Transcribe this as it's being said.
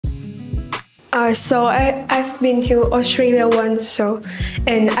I've been to Australia once,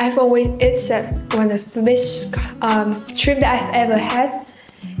 and I've always it's one of the best trip that I've ever had,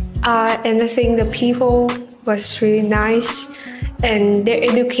 and I think the people was really nice, and their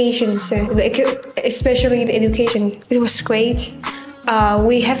education, especially the education, it was great.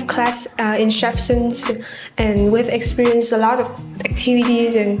 We have class instructions, and we've experienced a lot of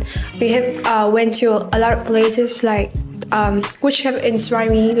activities, and we have went to a lot of places like. Which have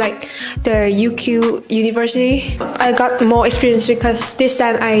inspired me, like the UQ University. I got more experience because this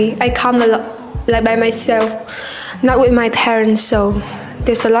time I come a lot, like by myself, not with my parents. So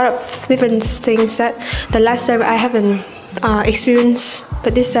there's a lot of different things that the last time I haven't experienced,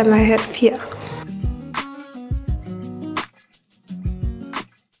 but this time I have here.